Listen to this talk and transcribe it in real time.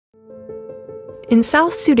In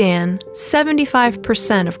South Sudan,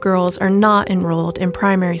 75% of girls are not enrolled in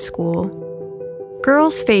primary school.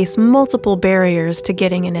 Girls face multiple barriers to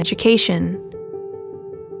getting an education.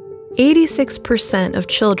 86% of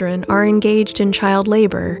children are engaged in child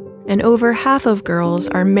labor, and over half of girls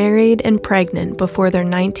are married and pregnant before their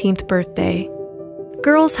 19th birthday.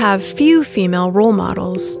 Girls have few female role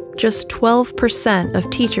models. Just 12% of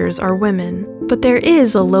teachers are women. But there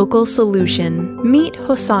is a local solution. Meet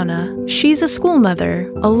Hosana. She's a school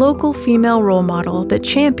mother, a local female role model that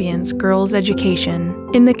champions girls' education.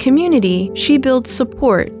 In the community, she builds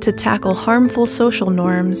support to tackle harmful social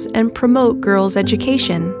norms and promote girls'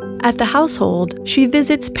 education. At the household, she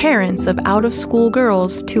visits parents of out-of-school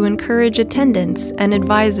girls to encourage attendance and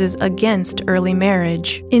advises against early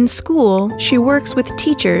marriage. In school, she works with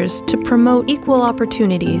teachers to promote equal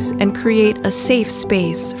opportunities and create a safe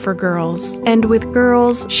space for girls. And with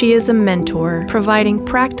girls, she is a mentor, providing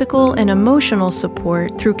practical and emotional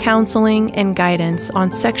support through counseling and guidance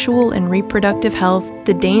on sexual and reproductive health,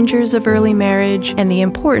 the dangers of early marriage, and the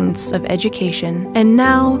importance of education. And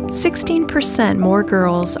now, 16% more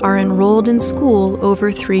girls are enrolled in school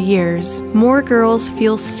over 3 years. More girls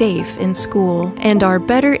feel safe in school and are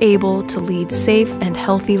better able to lead safe and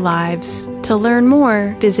healthy lives. To learn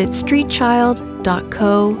more, visit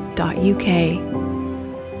streetchild.co.uk.